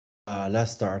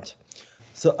Let's start.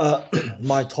 So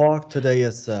my talk today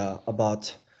is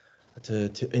about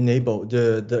to enable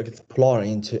the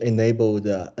exploring to enable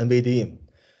the NVDIMM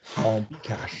on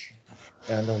bcache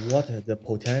and what are the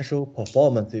potential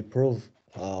performance improve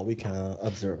we can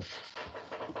observe.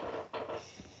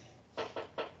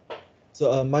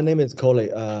 So my name is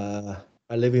Coley.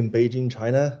 I live in Beijing,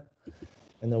 China,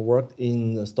 and I worked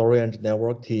in the storage and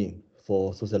network team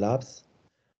for SUSE Labs.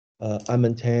 I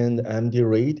maintain MD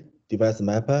RAID, device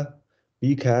mapper,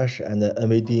 bcache, and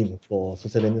NVDIMM for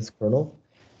SUSE Linux kernel.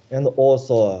 And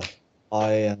also,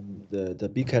 I am the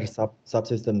bcache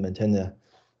subsystem maintainer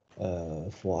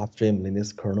for upstream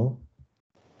Linux kernel.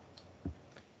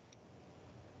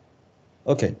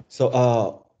 Okay,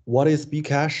 so what is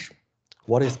bcache?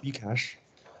 What is bcache?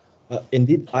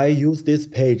 Indeed, I use this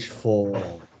page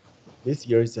for this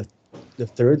year is the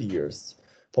third years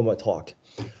for my talk.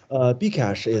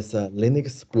 Bcache is a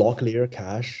Linux block layer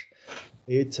cache.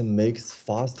 It makes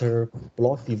faster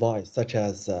block device such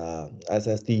as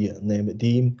SSD named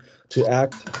DIMM to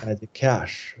act as a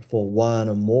cache for one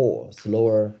or more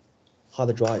slower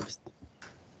hard drives.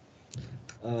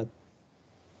 Uh,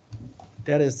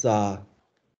 that is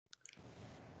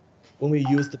when we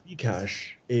use the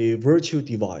bcache, a virtual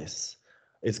device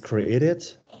is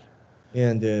created,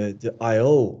 and the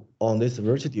I/O on this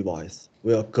virtual device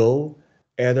will go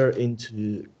either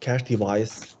into cache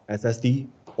device SSD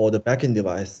or the backend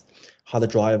device hard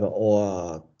drive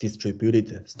or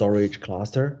distributed storage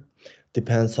cluster,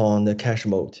 depends on the cache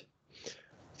mode.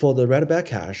 For the read-back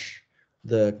cache,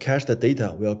 the cached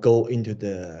data will go into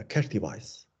the cache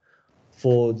device.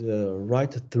 For the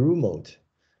write-through mode,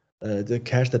 the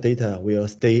cached data will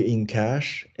stay in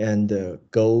cache and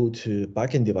go to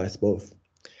backend device both.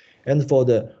 And for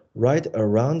the write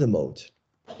around mode,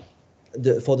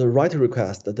 for the write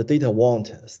request, the data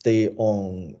won't stay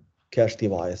on cache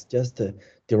device, just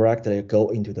directly go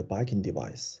into the backend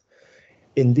device.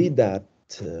 Indeed, that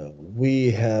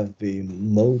we have the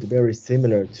mode very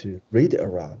similar to read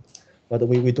around, but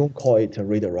we don't call it a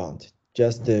read around,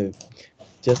 just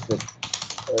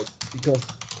because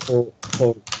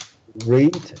for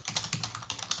read,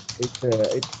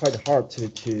 it's quite hard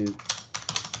to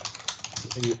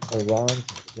around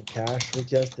the cache. We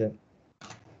just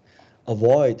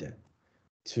avoid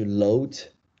to load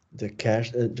the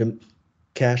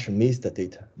cache missed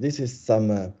data. This is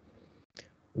some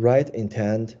write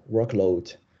intent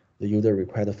workload the user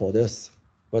required for this,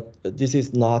 but this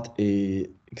is not a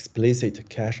explicit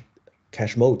cache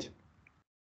mode.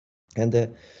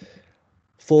 And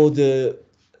for the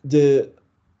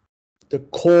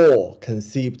core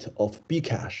concept of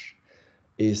bcache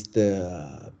is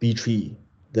the btree,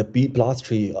 the B plus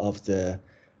tree of the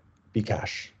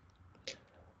bcache.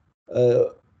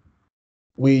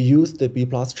 We use the B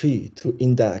plus tree to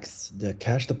index the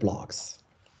cached blocks.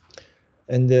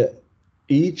 And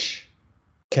each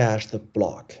cached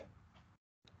block,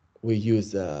 we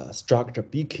use a structure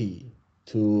B key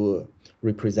to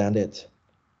represent it.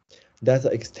 That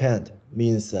extent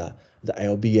means the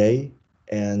LBA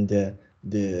and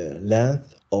the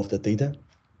length of the data.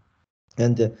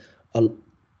 And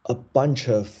a bunch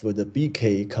of the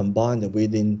BK combined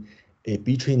within a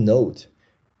btree node.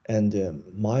 And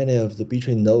many of the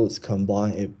btree nodes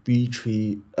combine a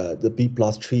btree, the B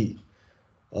plus tree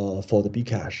for the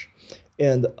bcache.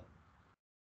 And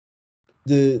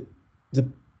the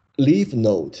leaf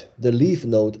node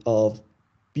of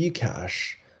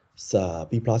bcache,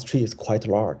 B plus tree is quite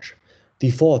large.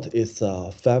 Default is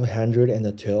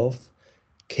 512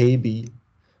 KB.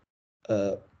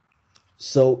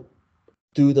 So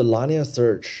do the linear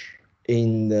search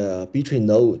in the btree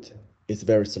node is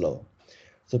very slow.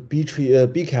 So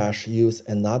bcache use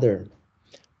another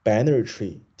binary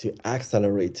tree to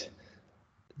accelerate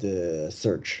the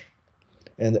search.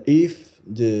 And if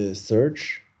the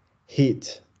search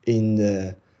hit in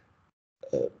the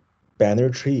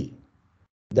binary tree,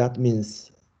 that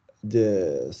means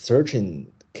the searching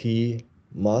key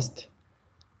must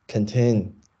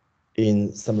contain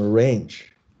in some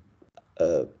range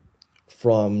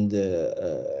from the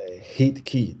hit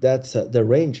key. That's the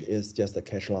range is just a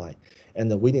cache line,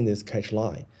 and within this cache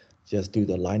line, just do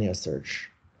the linear search.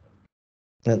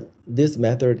 And this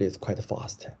method is quite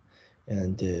fast,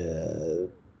 and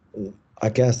I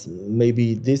guess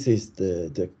maybe this is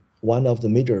the one of the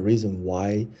major reasons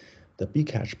why the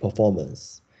bcache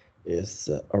performance is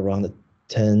around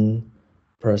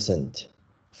 10%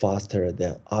 faster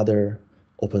than other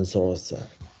open source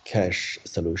cache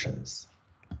solutions.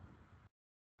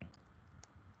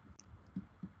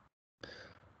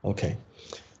 Okay,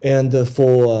 and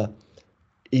for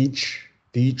each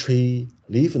btree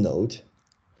leaf node,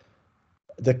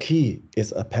 the key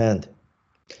is append.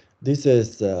 This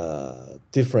is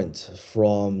different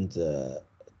from the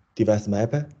device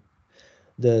mapper.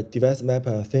 The device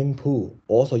mapper theme pool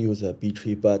also use a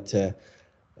btree, but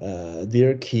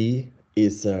their key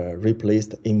is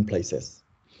replaced in places.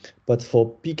 But for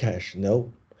bcache,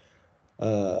 no.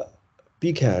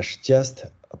 Bcache just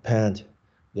append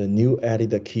the new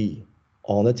added key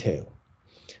on the tail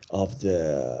of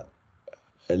the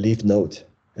leaf node.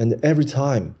 And every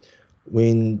time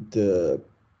when the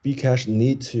bcache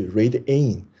need to read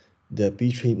in the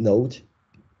btree node,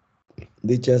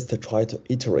 they just try to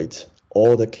iterate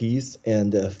all the keys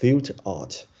and filter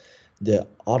out the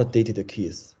outdated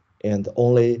keys and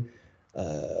only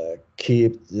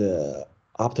keep the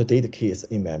up-to-date keys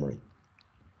in memory.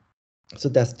 So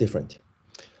that's different.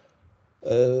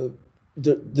 The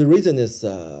reason is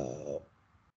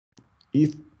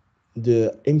if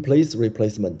the in-place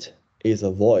replacement is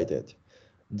avoided,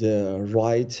 the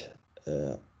write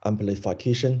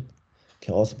amplification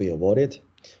can also be avoided.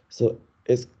 So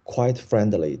it's quite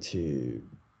friendly to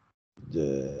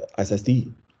the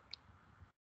SSD.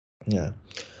 Yeah.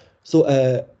 So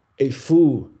a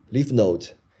full leaf node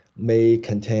may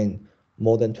contain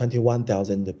more than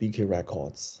 21,000 bk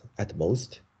records at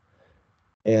most.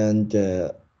 And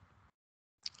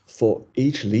for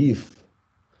each leaf,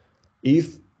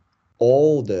 if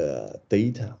all the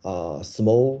data are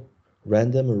small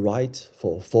random write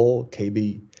for 4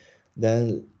 KB,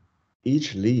 then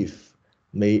each leaf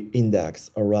may index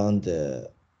around 80,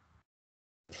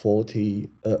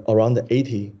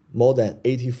 more than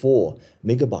 84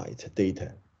 megabyte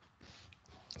data.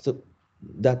 So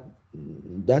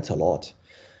that's a lot.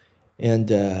 And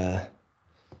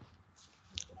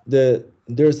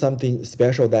there's something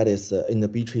special that is in the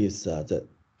btree is the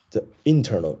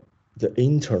internal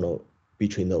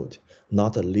btree node,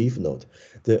 not a leaf node.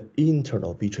 The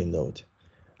internal btree node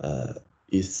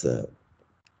is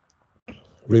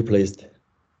replaced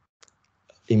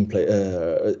in place,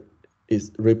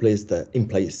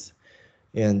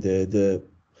 and the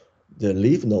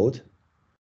leaf node,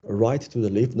 write to the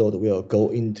leaf node will go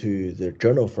into the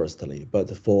journal firstly,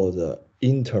 but for the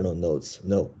internal nodes,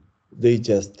 no, they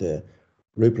just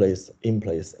replace in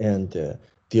place and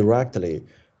directly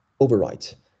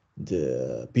overwrite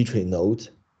the btree node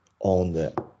on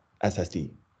the SSD.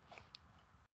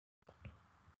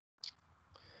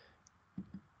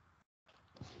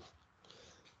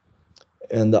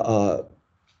 And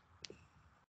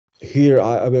here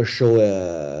I will show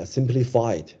a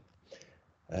simplified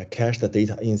cache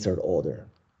data insert order.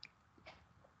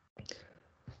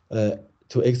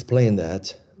 To explain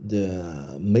that,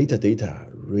 the metadata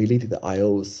related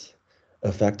IOs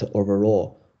affect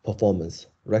overall performance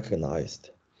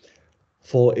recognized.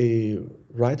 For a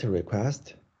write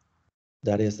request,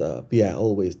 that is a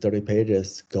BIO with 30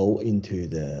 pages, go into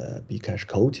the bcache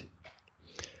code.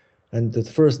 And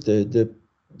first, the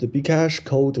bcache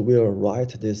code will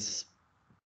write this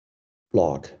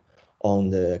block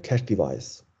on the cache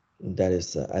device, that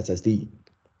is SSD.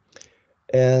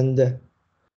 And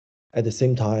at the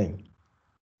same time,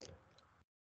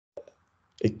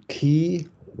 a key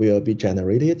will be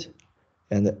generated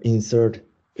and insert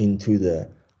into the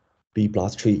B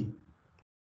plus tree.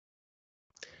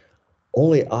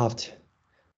 Only after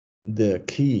the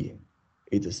key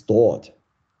is stored,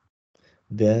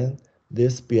 then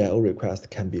this BIO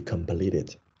request can be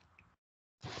completed.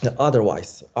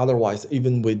 Otherwise,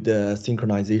 even with the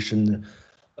synchronization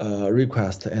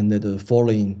request and the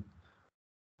following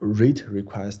read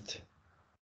request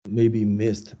may be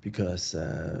missed because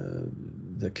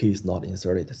the key is not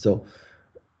inserted. So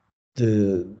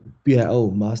the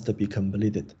BIO must be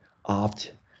completed after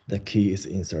the key is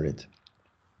inserted.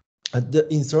 The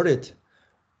inserted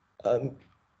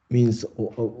means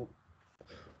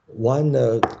one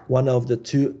of the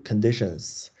two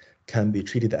conditions can be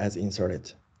treated as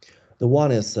inserted. The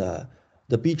one is the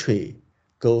btree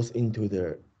goes into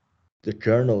the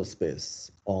journal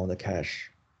space on the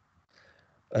cache.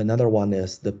 Another one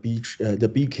is the B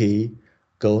key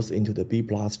goes into the B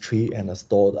plus tree and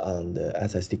stored on the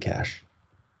SSD cache.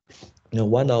 Now,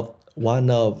 one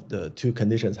of the two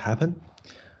conditions happen.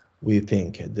 We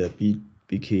think the B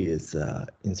key is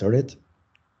inserted.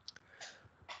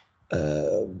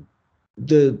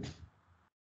 The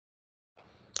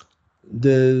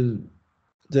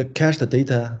cache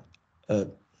data.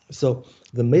 So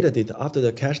the metadata after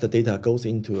the cache data goes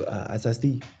into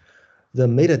SSD, the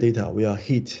metadata will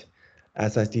hit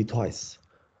SSD twice.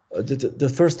 The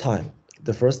first time,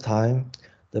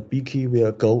 the B key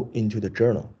will go into the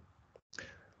journal.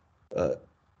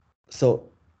 So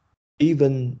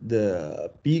even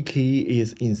the B key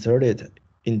is inserted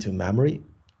into memory,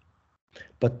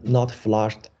 but not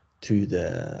flushed to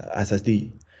the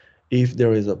SSD. If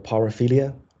there is a power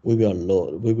failure, we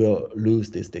will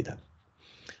lose this data.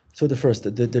 So the first,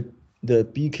 the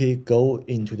BK go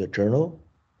into the journal,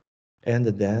 and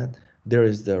then there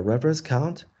is the reference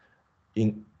count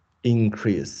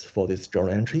increase for this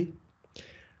journal entry,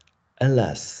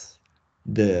 unless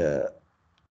the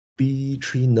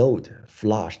btree node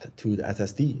flushed to the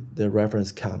SSD, the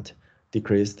reference count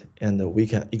decreased, and we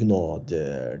can ignore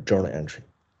the journal entry.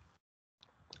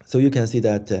 So you can see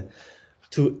that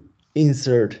to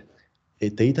insert a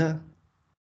data,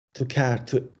 to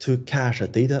cache a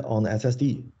data on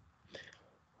SSD,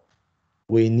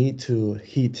 we need to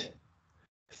hit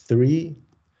 3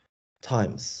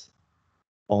 times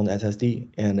on SSD,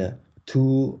 and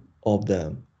 2 of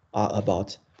them are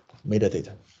about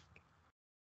metadata.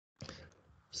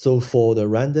 So for the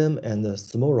random and the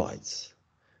small writes,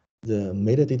 the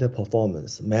metadata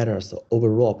performance matters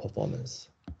overall performance.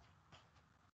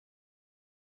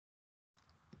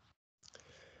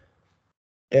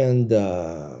 And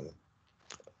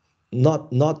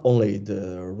not only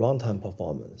the runtime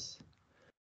performance,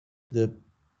 the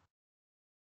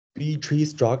btree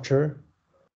structure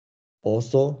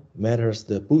also matters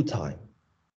the boot time.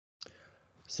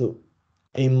 So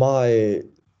in my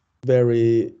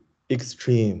very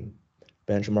extreme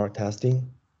benchmark testing,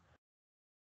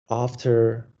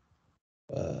 after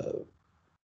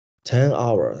 10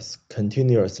 hours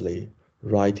continuously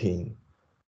writing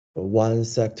one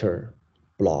sector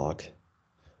block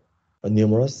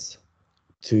numerous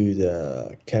to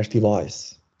the cache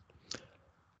device,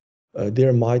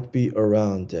 there might be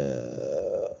around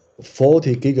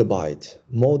 40 gigabyte,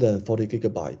 more than 40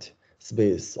 gigabyte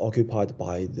space occupied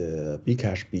by the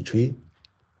bcache btree.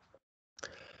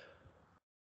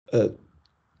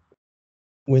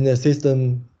 When the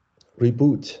system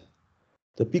reboot,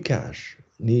 the bcache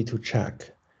need to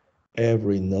check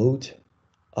every node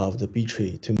of the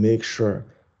btree to make sure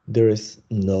there is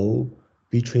no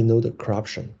btree node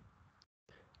corruption.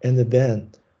 And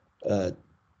then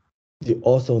they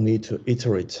also need to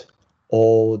iterate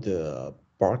all the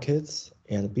buckets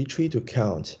and btree to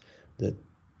count the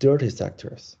dirty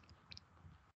sectors.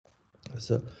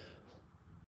 So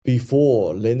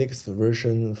before Linux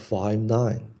version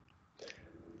 5.9,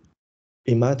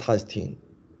 in my testing,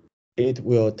 it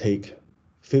will take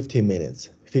 15 minutes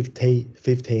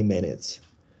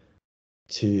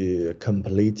to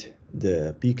complete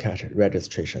the bcache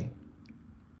registration.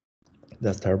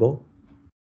 That's terrible.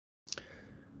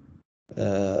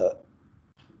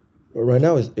 Right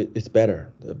now it's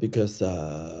better because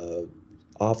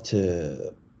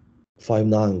after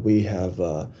 5.9 we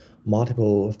have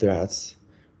multiple threads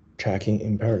tracking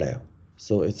in parallel,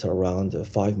 so it's around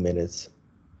 5 minutes.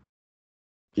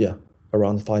 Yeah,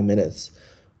 around 5 minutes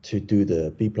to do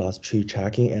the B plus tree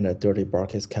tracking and a dirty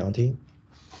buckets counting.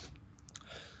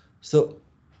 So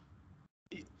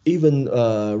even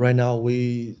right now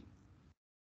we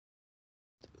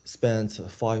spent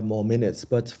 5 more minutes,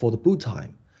 but for the boot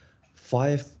time,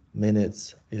 5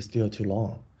 minutes is still too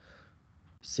long.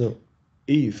 So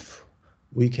if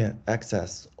we can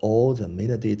access all the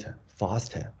metadata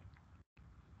faster,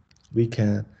 we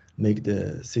can make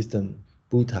the system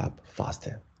boot up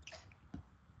faster.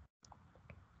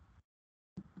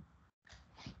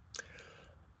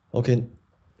 Okay,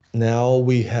 now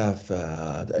we have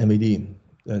the NVDIMM,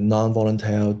 the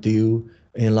non-volatile dual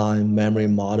inline memory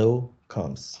model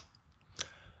comes.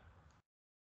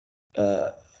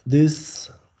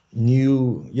 This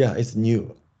new, it's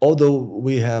new. Although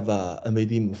we have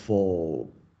NVDIMM for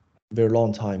very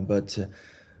long time, but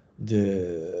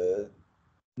the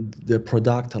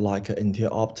product like Intel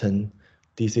Optane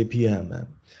DCPM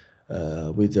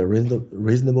with a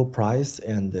reasonable price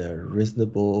and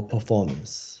reasonable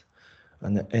performance,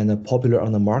 and popular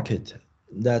on the market.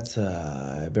 That's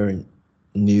a very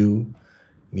new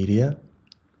media.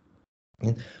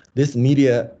 And this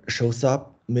media shows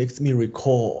up, makes me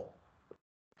recall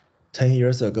 10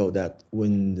 years ago that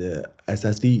when the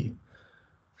SSD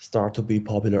start to be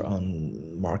popular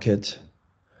on market,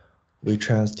 we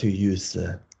chance to use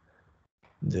the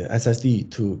SSD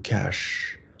to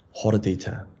cache hot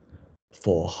data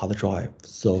for hard drive.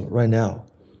 So right now,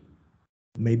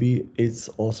 maybe it's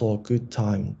also a good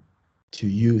time to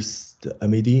use the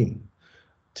NVDIMM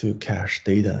to cache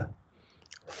data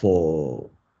for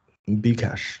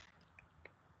bcache.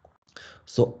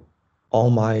 So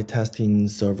on my testing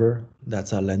server,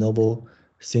 that's a Lenovo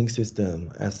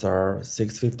ThinkSystem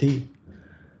SR650.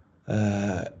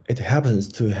 It happens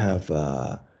to have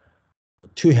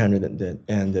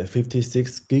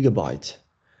 256 gigabyte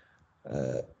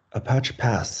Apache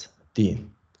Pass DIMM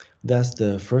That's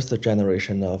the first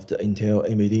generation of the Intel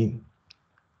NVDIMM.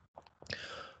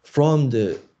 From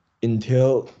the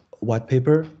Intel white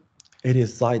paper, it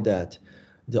is said that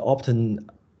the Optane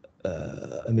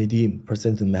NVDIMM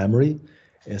persistent memory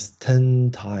is 10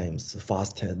 times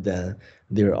faster than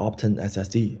their Optane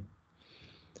SSD.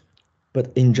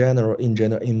 But in general,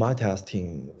 in my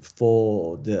testing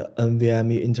for the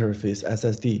NVMe interface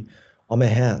SSD on my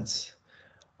hands,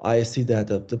 I see that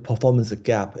the performance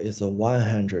gap is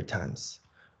 100 times,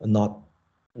 not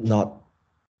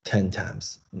 10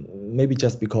 times. Maybe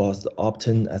just because the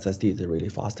Optane SSD is really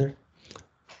faster.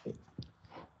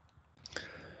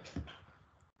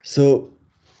 So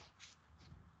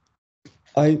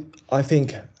I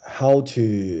think how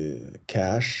to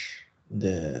cache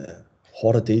the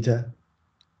hot data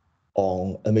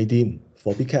on NVDIMM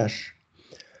for bcache.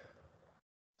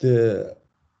 The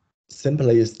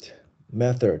simplest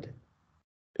method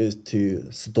is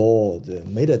to store the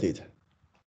metadata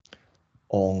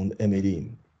on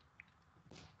NVDIMM.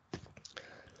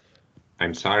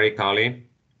 I'm sorry, Colin.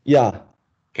 Yeah.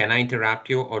 Can I interrupt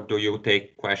you, or do you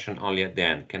take question only at the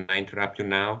end? Can I interrupt you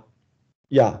now?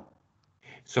 Yeah.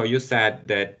 So you said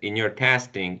that in your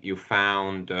testing you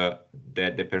found that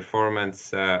the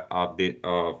performance of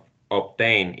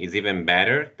Optane is even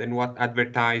better than what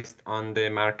advertised on the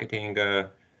marketing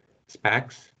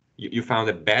specs. You found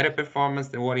a better performance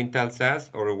than what Intel says,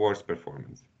 or a worse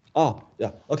performance? Oh,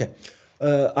 yeah. Okay.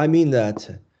 I mean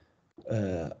that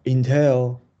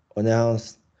Intel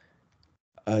announced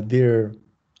their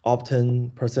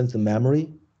Optane persistent memory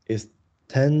is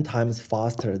 10 times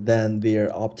faster than their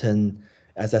Optane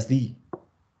SSD.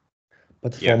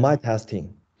 But Yeah. for my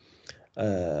testing,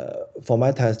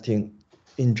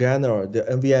 in general, the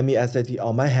NVMe SSD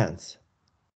on my hands,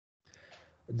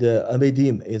 the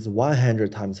NVDIMM is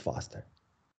 100 times faster.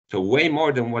 So way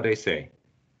more than what they say.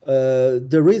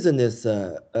 The reason is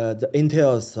the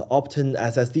Intel's Optane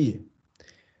SSD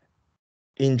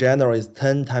in general is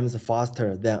 10 times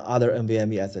faster than other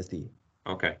NVMe SSD.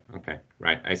 Okay,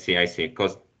 right. I see.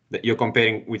 Because you're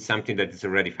comparing with something that is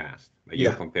already fast, but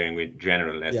you're Yeah, comparing with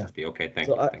general yeah. SSD. Okay, thank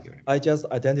So you. Thank you very much. I just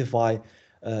identify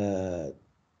uh,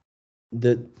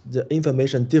 the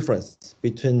information difference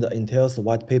between the Intel's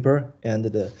white paper and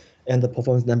the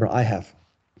performance number I have.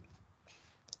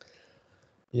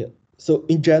 Yeah. So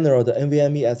in general, the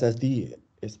NVMe SSD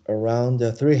is around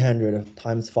 300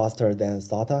 times faster than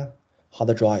SATA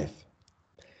hard drive,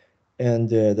 and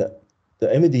the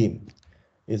NVDIMM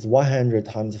is 100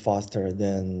 times faster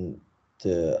than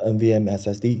the NVMe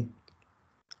SSD.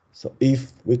 So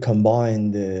if we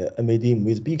combine the NVDIMM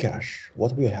with bcache,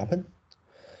 what will happen?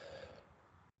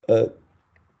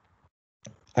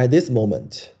 At this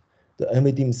moment, the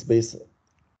NVDIMM space,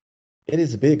 it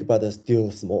is big, but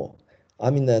still small. I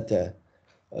mean that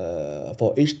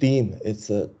for each DIMM, it's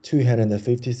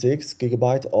 256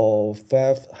 gigabyte or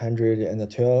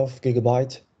 512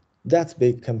 gigabyte. That's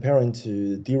big comparing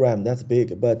to DRAM, that's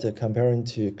big, but comparing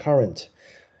to current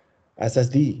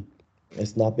SSD,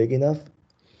 it's not big enough.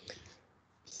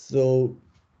 So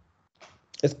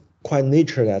it's quite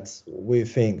natural that we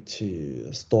think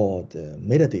to store the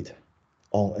metadata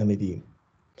on NVDIMM.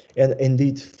 And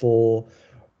indeed, for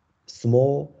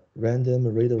small random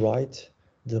read-write,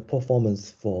 the performance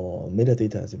for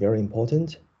metadata is very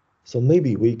important. So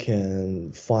maybe we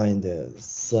can find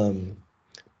some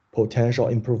potential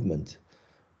improvement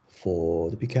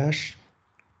for the bcache.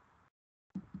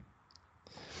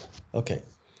 Okay.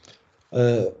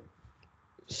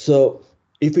 So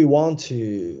if we want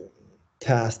to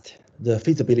test the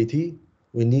feasibility,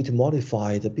 we need to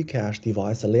modify the bcache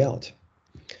device layout.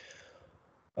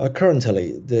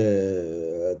 Currently,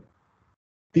 the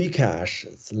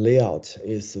bcache's layout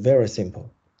is very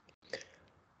simple.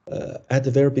 At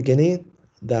the very beginning,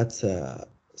 that's a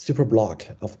super block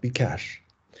of bcache.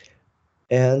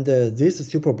 And this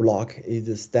super block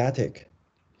is static.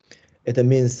 It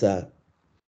means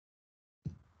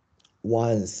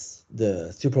once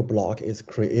the super block is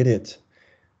created,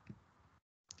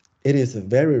 it is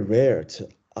very rare to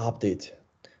update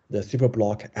the super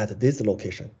block at this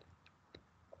location.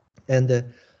 And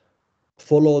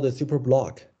follow the super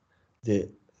block, the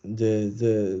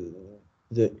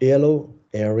yellow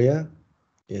area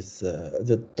is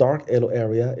the dark yellow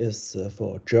area is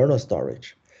for journal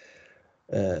storage.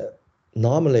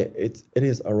 Normally, it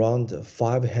is around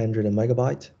 500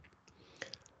 megabyte.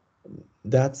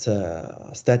 That's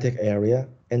a static area,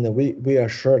 and we are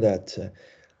sure that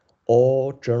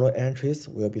all journal entries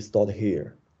will be stored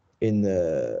here in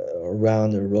the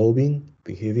round robin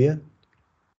behavior.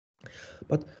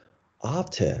 But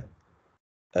after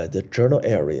the journal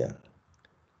area,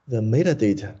 the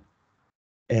metadata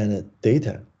and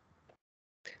data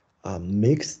are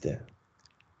mixed,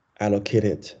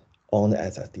 allocated on the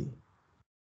SSD.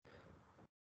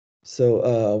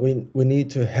 So we need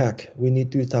to hack. We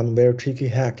need to do some very tricky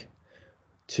hack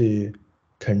to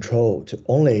control, to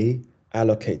only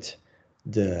allocate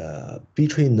the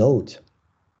btree node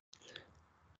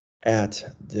at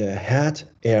the head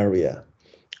area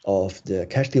of the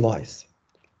cache device.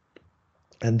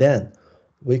 And then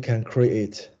we can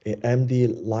create a MD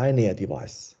linear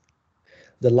device.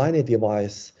 The linear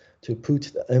device to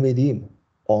put the NVDIMM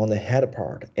on the head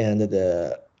part and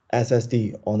the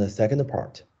SSD on the second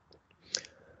part.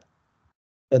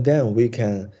 And then we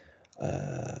can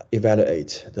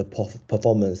evaluate the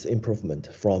performance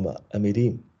improvement from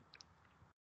NVDIMM.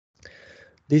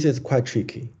 This is quite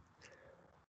tricky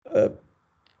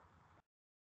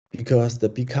because the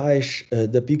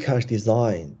bcache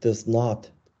design does not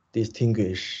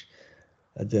distinguish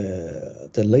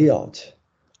the layout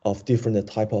of different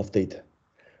type of data.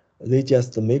 They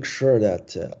just make sure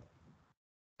that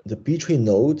the btree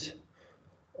node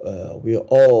will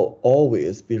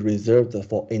always be reserved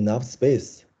for enough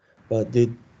space, but they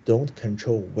don't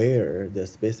control where the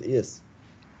space is.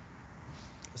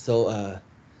 So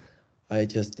I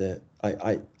just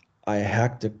I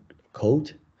hacked the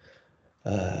code.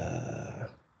 I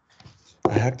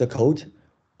hacked the code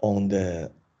on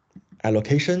the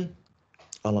allocation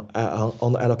on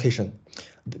the allocation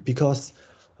because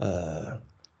the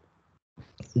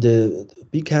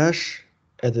bcache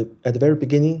at the very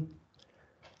beginning,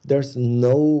 there's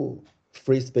no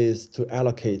free space to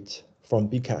allocate from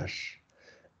bcache.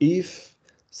 If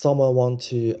someone want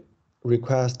to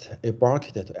request a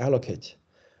bucket to allocate,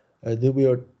 they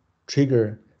will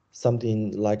trigger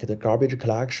something like the garbage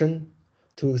collection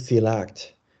to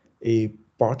select a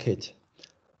bucket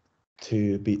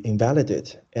to be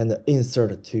invalidated and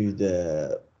insert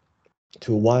to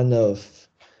one of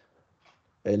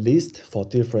a list for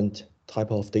different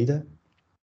type of data.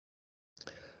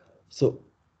 So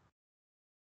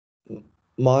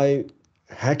my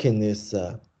hacking is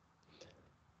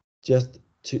just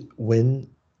to when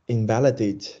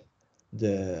invalidate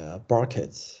the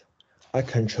buckets, I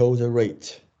control the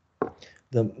rate.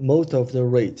 The most of the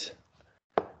rate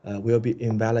will be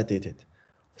invalidated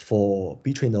for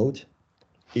btree node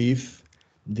if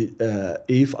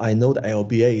I know the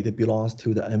LBA that belongs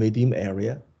to the NVDIMM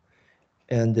area,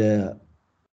 and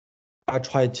I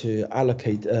try to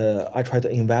allocate, I try to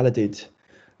invalidate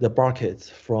the buckets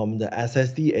from the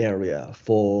SSD area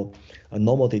for a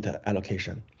normal data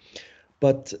allocation.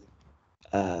 But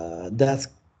that's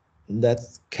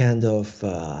kind of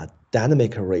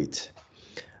dynamic rate.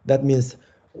 That means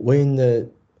when the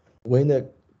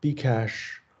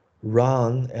bcache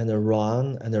run and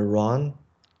run and run,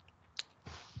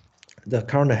 the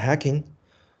current hacking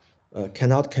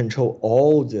cannot control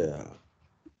all the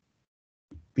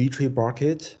btree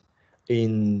bucket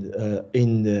in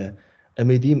the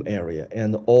NVDIMM area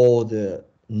and all the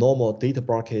normal data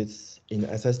buckets in the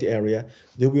SSD area.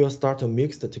 They will start to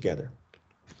mix together.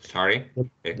 Sorry,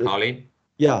 Colin?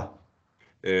 Yeah.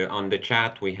 On the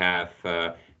chat, we have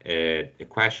a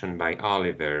question by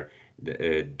Oliver.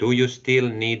 Do you still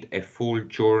need a full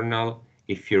journal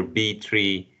if your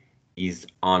btree is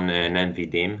on an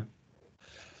NVDIMM?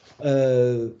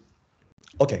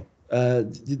 Okay.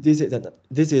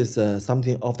 This is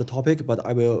something off the topic, but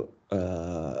I will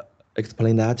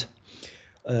explain that.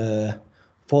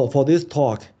 For this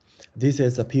talk, this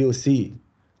is a POC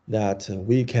that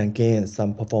we can gain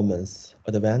some performance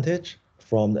advantage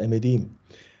from the NVDIMM.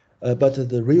 But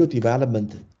the real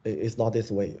development is not this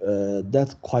way.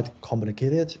 That's quite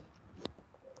complicated.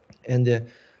 And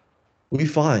we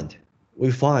find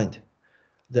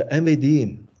the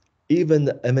NVDIMM, even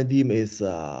the NVDIMM is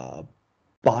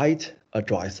byte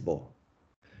addressable.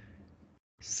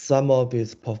 Some of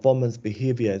its performance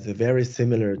behavior is very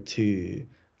similar to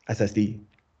SSD.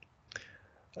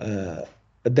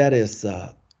 That is,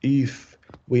 if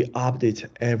we update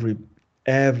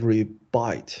every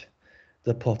byte,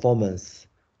 the performance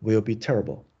will be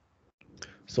terrible.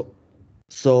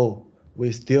 So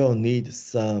we still need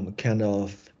some kind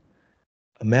of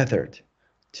method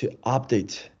to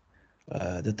update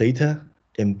the data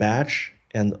in batch,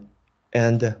 and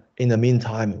in the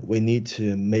meantime, we need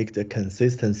to make the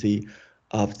consistency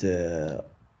of the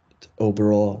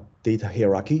overall data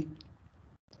hierarchy.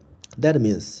 That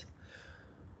means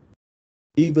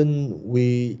even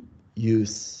we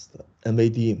use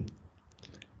NVDIMM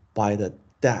by the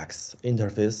DAX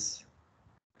interface,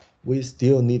 we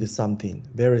still need something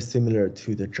very similar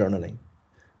to the journaling.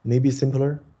 Maybe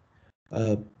simpler,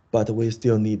 but we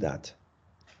still need that.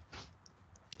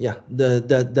 Yeah,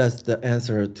 that's the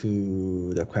answer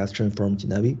to the question from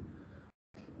Genevieve.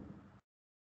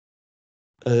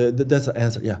 That's the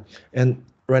answer, yeah. And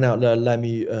right now, let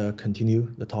me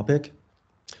continue the topic.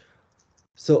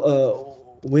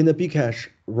 So when the bcache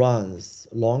runs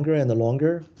longer and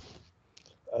longer,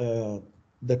 uh,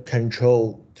 the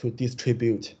control to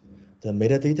distribute the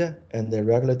metadata and the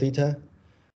regular data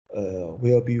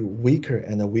will be weaker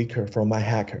and weaker for my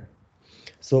hacker.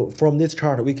 So from this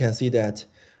chart, we can see that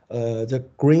the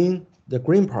green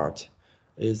part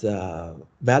is a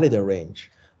valid range.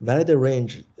 Valid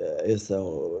range is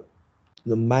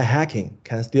my hacking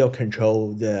can still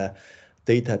control the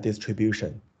data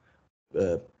distribution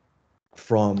uh,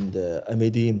 from the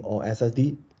NVDIMM or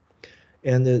SSD.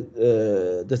 And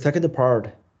the second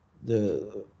part,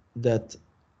 the that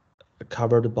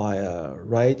covered by a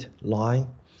red line,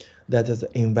 that is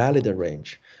invalid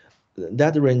range.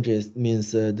 That range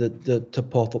means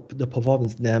the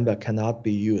performance number cannot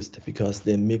be used because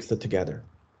they mixed together.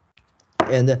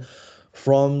 And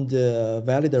from the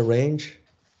valid range,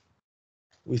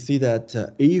 we see that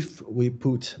if we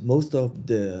put most of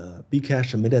the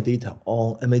bcache metadata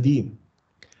on NVDIMM,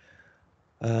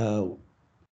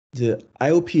 the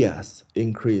IOPS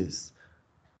increase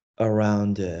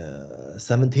around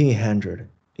 1700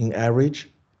 in average.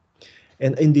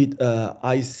 And indeed,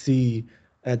 I see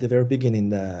at the very beginning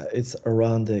that it's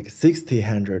around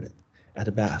 1600 at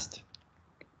the best.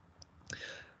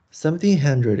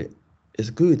 1700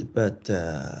 is good, but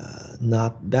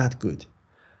not that good.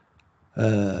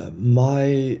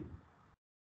 My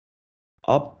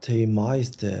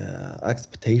optimized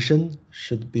expectation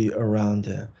should be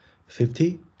around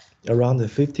 50, around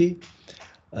 50,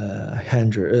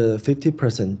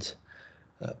 50%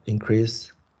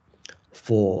 increase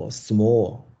for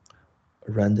small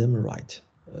random write.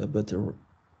 But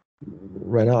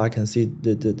right now I can see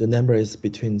the number is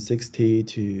between 60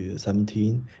 to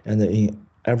 17, and in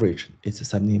average it's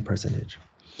 17%.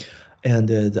 And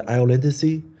the IO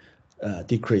latency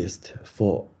decreased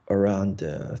for around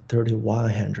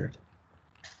 3100.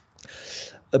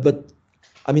 But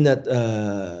I mean that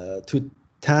to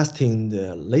testing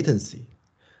the latency,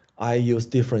 I use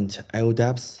different IO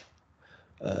depths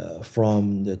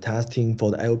from the testing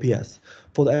for the IOPS.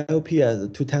 For the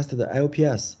IOPS, to test the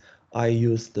IOPS, I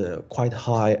used quite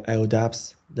high IO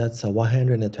depths, that's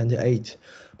 128.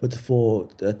 But for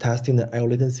the testing the IO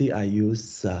latency, I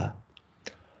use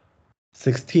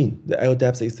 16. The IO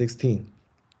depth is 16.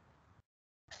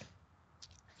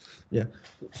 Yeah.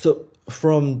 So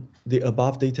from the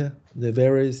above data, the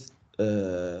various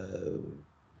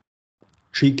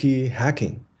tricky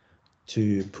hacking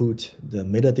to put the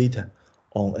metadata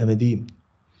on NVDIMM,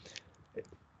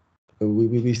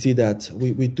 we see that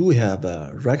we do have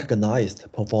a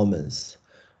recognized performance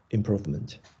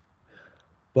improvement.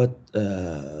 But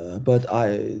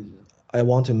I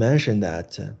want to mention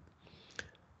that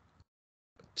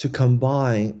to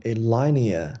combine a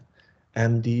linear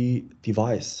MD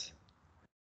device,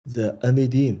 the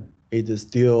NVDIMM is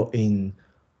still in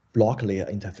block layer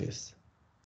interface.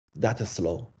 That is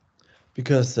slow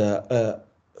because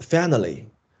finally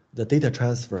the data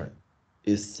transfer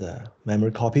is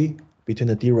memory copy between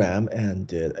the DRAM and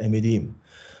the NVDIMM,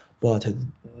 but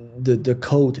the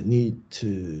code need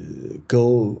to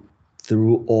go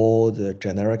through all the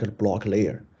generic block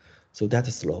layer, so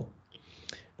that's slow,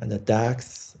 and the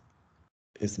DAX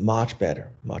is much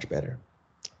better, much better.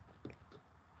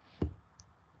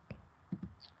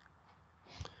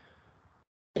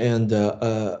 And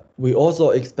we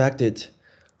also expected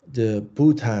the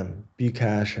boot time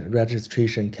bcache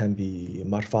registration can be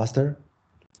much faster.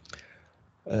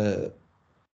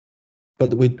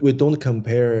 But we don't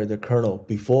compare the kernel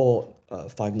before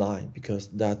 5.9 because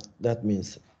that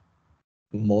means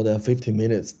more than 50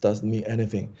 minutes doesn't mean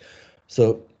anything.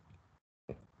 So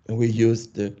we use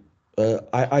the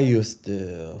I use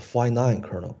the 5.9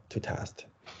 kernel to test.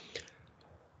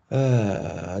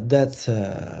 That's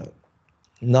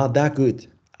not that good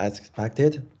as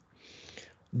expected.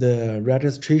 The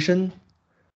registration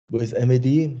with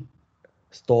MAD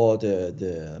store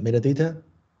the metadata.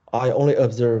 I only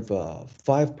observe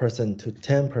 5% to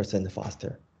 10%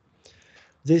 faster.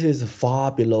 This is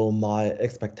far below my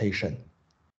expectation.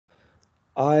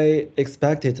 I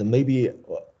expected maybe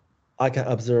I can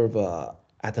observe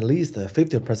at least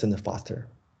 50% faster.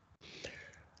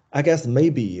 I guess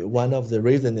maybe one of the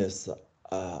reasons is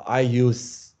I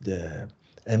use the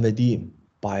NVDIMM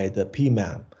by the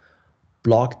PMAM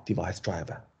block device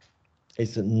driver.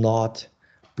 It's not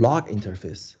block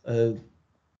interface.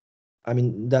 I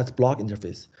mean, that's block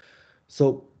interface.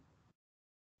 So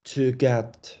to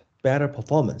get better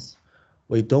performance,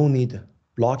 we don't need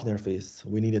block interface,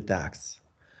 we need a DAX.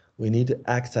 We need to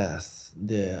access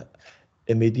the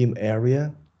NVDIMM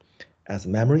area as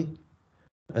memory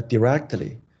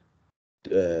directly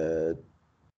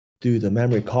do the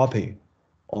memory copy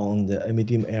on the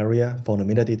NVDIMM area for the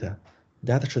metadata.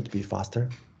 That should be faster.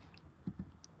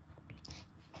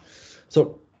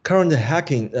 So current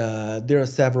hacking, there are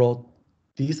several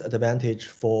disadvantages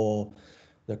for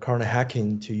the current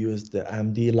hacking to use the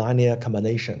AMD linear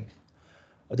combination.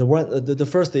 The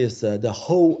first is the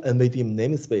whole NVDIMM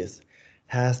namespace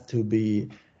has to be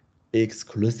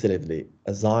exclusively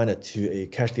assigned to a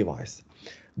cache device.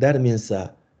 That means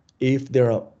if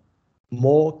there are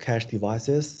more cache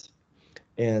devices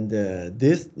and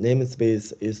this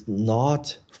namespace is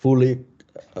not fully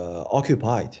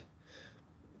occupied,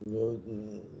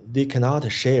 they cannot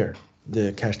share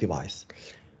the cache device.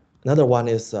 Another one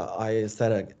is I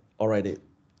said already,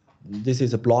 this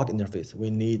is a block interface.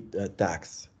 We need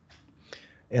DAX.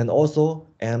 And also,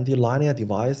 AMD linear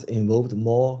device involved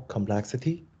more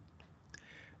complexity.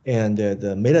 And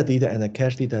the metadata and the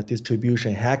cache data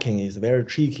distribution hacking is very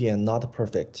tricky and not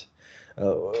perfect.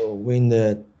 When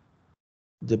the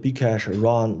bcache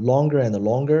run longer and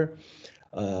longer,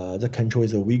 the control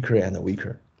is weaker and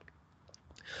weaker.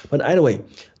 But anyway,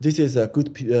 this is a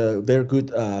good, very good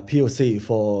POC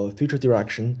for future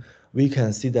direction. We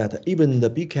can see that even the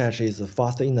bcache is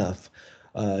fast enough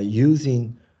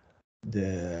using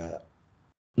the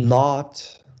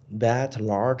not that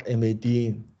large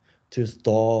NVD to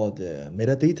store the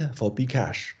metadata for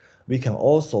bcache. We can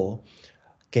also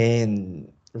gain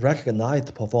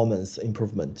recognized performance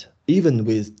improvement even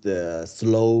with the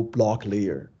slow block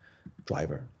layer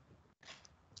driver.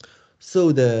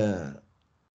 So the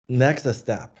next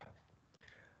step,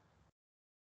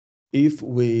 if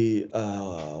we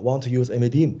want to use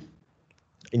NVDIMM,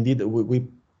 indeed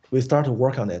we start to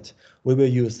work on it. We will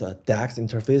use a DAX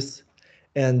interface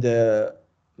and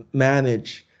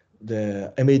manage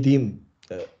the NVDIMM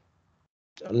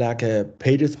like a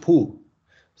pages pool.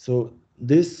 So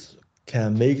this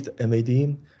can make the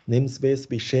NVDIMM namespace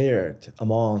be shared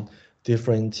among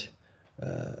different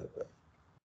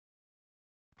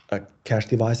cache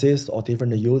devices or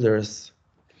different users.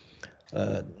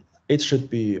 It should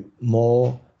be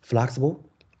more flexible.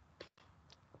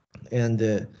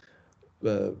 And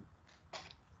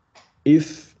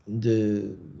if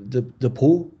the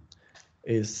pool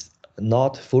is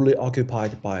not fully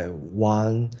occupied by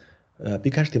one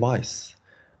bcache device,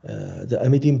 the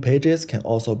NVDIMM pages can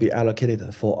also be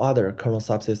allocated for other kernel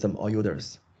subsystem or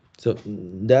users. So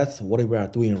that's what we are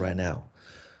doing right now.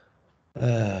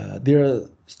 There are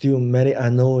still many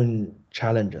unknown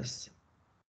challenges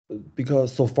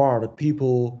because so far the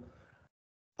people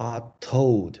are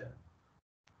told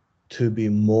to be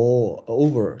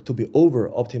over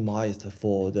optimized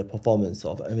for the performance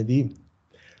of NVDIMM.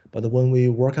 But when we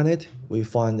work on it, we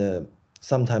find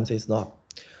sometimes it's not.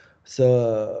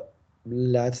 So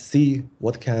let's see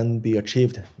what can be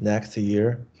achieved next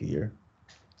year here.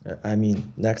 I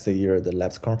mean, next year, the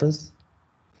labs conference.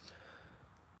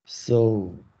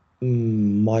 So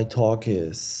my talk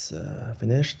is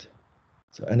finished.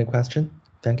 So any question?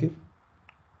 Thank you.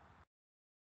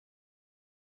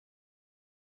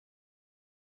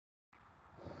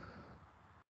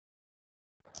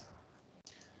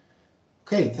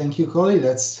 Okay, thank you, Coley.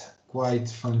 That's quite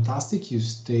fantastic. You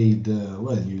stayed,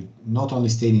 well, you not only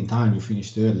stayed in time, you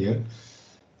finished earlier.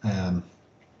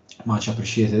 Much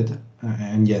appreciated.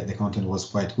 And yet the content was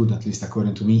quite good, at least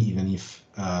according to me, even if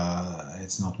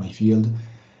it's not my field.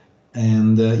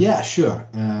 And yeah, sure.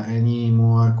 Any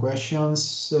more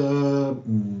questions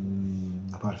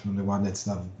apart from the one that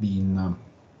have been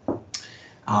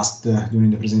asked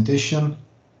during the presentation?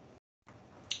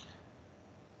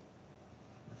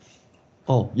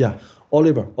 Oh yeah,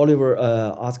 Oliver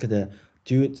asked, do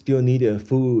you still need a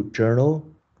full journal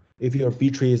if your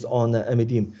btree is on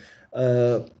NVDIMM?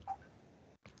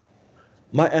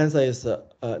 My answer is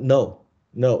no.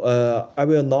 I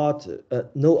will not.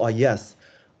 No or yes,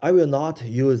 I will not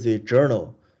use the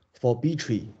journal for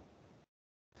btree,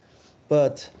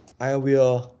 but I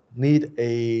will need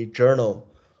a journal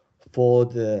for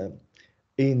the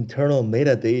internal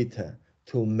metadata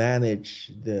to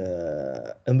manage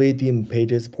the NVDIMM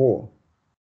pages pool.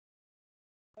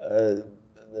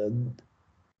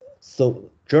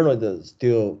 So journal is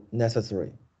still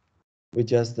necessary. We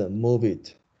just move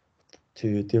it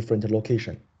to different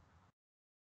location.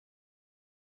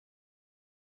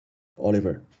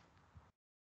 Oliver.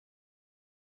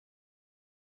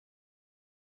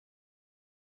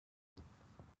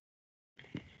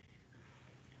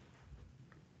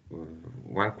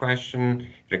 one question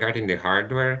regarding the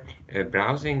hardware.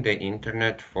 Browsing the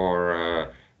internet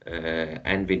for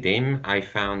NVDIMM, I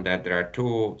found that there are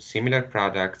two similar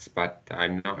products, but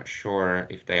I'm not sure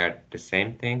if they are the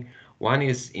same thing. One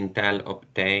is Intel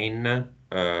Optane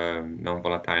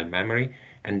non-volatile memory,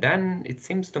 and then it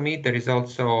seems to me there is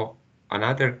also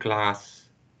another class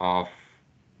of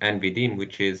NVDIMM,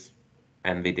 which is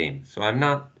NVDIMM. So I'm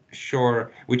not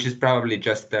sure, which is probably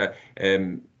just a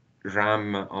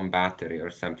RAM on battery or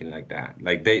something like that.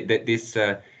 Like this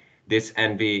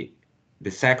NV,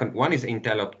 the second one is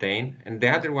Intel Optane, and the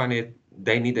other one is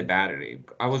they need a battery.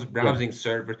 I was browsing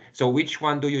servers. So which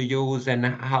one do you use, and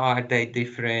how are they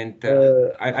different?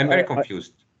 I'm very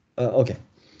confused. Okay.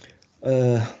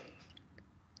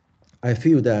 I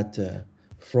feel that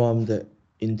from the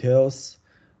Intel's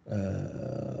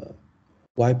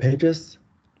white pages,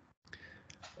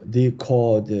 they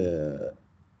call the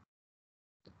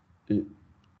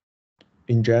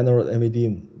in general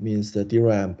NVDIMM means the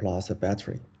DRAM plus a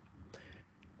battery.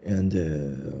 And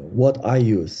what I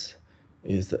use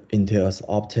is Intel's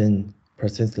Optane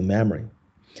persistent memory.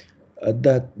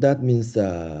 That means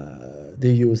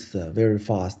they use very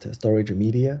fast storage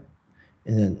media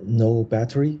and no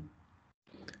battery.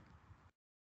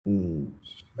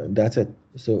 That's it.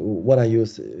 So what I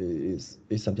use is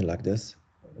something like this.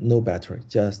 No battery,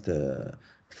 just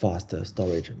fast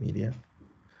storage media.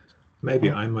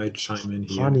 Maybe I might chime in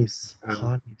here. Harness.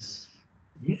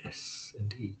 Yes,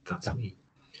 indeed, that's me.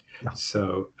 Yeah.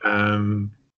 So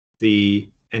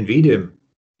the NVDIMM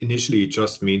initially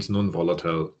just means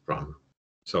non-volatile RAM.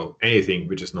 So anything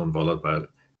which is non-volatile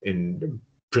in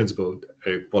principle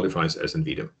qualifies as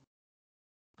NVDIMM.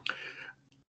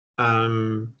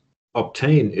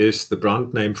 Optane is the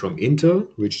brand name from Intel,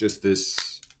 which is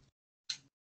this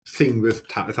thing with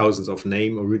thousands of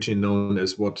names, originally known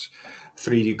as what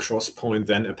 3D Crosspoint,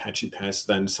 then Apache Pass,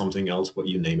 then something else, what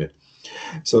you name it.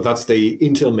 So that's the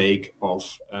Intel make of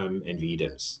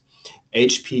NVDIMMs.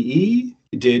 HPE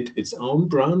did its own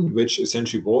brand, which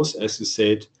essentially was, as you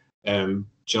said,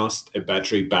 just a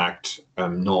battery-backed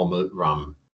normal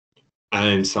RAM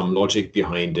and some logic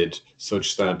behind it,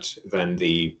 such that then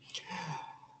the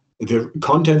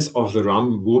contents of the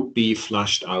RAM would be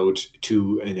flashed out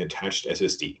to an attached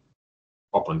SSD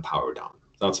upon power down.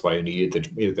 That's why you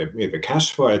needed the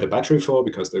cache for the battery for,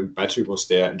 because the battery was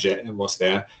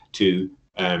there to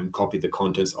copy the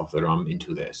contents of the RAM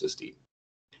into the SSD.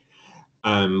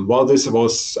 While this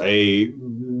was a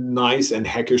nice and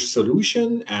hackish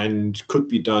solution and could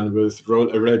be done with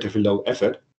a relatively low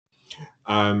effort,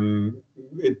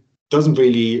 it doesn't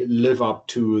really live up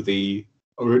to the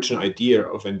original idea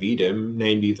of NVDIMM,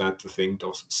 namely that the thing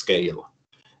does scale.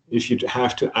 If you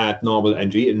have to add normal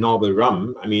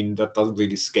RAM, I mean, that doesn't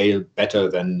really scale better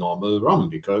than normal RAM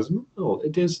because, well,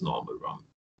 it is normal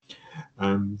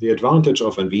RAM. The advantage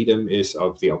of NVDIMM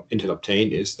of the Intel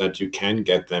Optane is that you can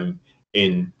get them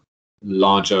in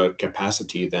larger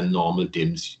capacity than normal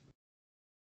DIMMs.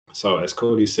 So as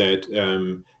Cody said,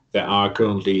 there are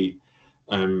currently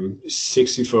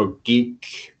 64 gig,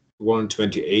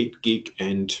 128 gig,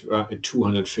 and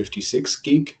 256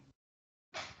 gig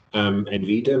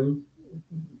NVDIMM,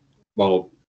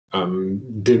 well,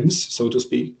 DIMMs, so to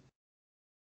speak.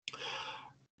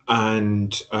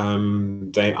 And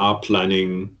they are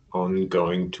planning on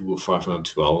going to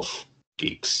 512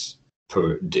 gigs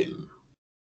per DIMM.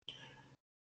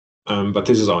 But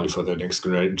this is only for the next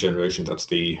generation. That's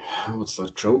the, what's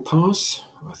that, CrowPass?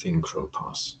 I think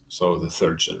CrowPass. So the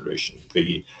third generation.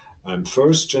 The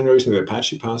first generation, the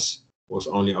Apache Pass, was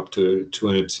only up to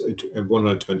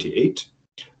 128.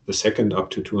 The second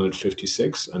up to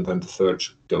 256, and then the third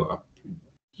should go up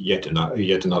yet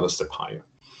another step higher.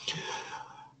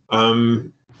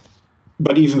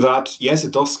 But even that, yes,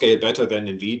 it does scale better than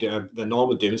NVIDIA, the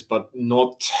normal DIMMs, but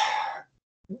not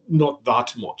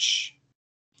that much.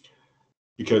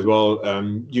 Because, well,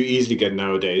 you easily get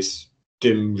nowadays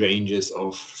DIMM ranges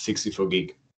of 64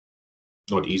 gig.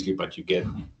 Not easily, but you get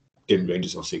DIMM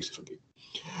ranges of 64 gig.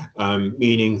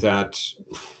 Meaning that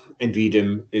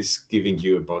NVDIMM is giving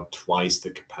you about twice the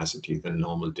capacity than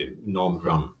normal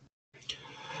RAM.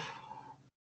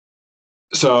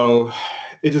 So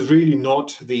it is really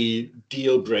not the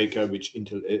deal breaker which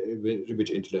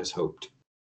Intel has hoped.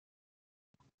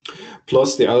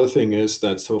 Plus, the other thing is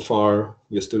that so far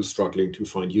we're still struggling to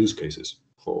find use cases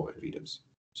for NVDIMMs.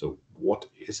 So what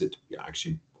is it we're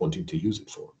actually wanting to use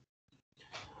it for?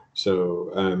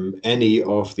 So any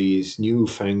of these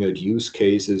newfangled use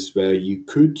cases where you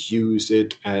could use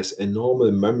it as a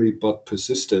normal memory but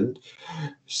persistent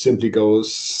simply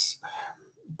goes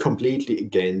completely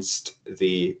against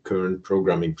the current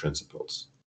programming principles.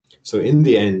 So in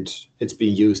the end, it's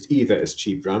being used either as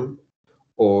cheap RAM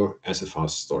or as a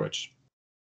fast storage.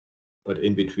 But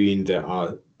in between, there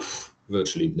are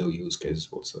virtually no use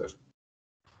cases whatsoever.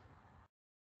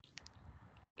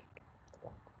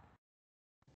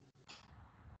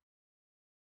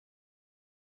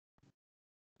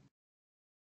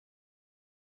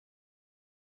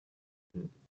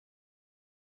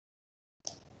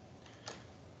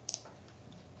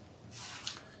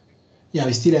 Yeah,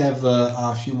 we still have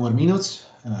a few more minutes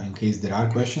in case there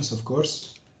are questions, of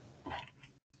course.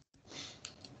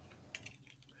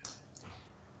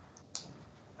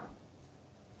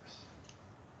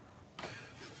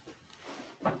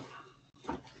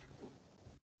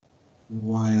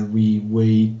 While we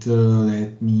wait,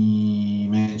 let me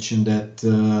mention that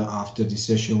after this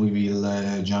session we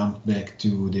will jump back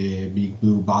to the big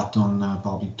blue button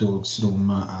public talks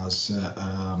room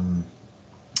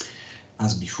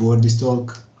as before this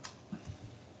talk.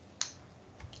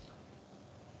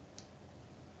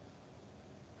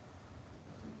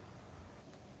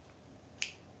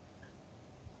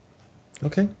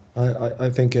 Okay, I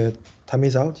think time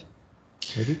is out.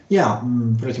 Maybe. Yeah,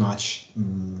 pretty much.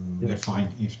 Yeah. We're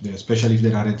fine. Especially if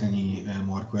there aren't any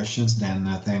more questions, then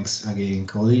thanks again,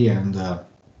 Colly, and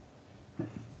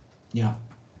yeah,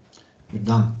 we're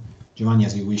done. Giovanni,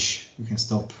 as you wish, you can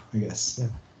stop, I guess. Yeah.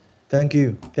 Thank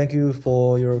you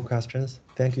for your questions.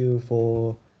 Thank you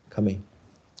for coming.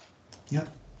 Yeah,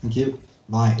 thank you.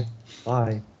 Bye.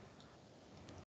 Bye.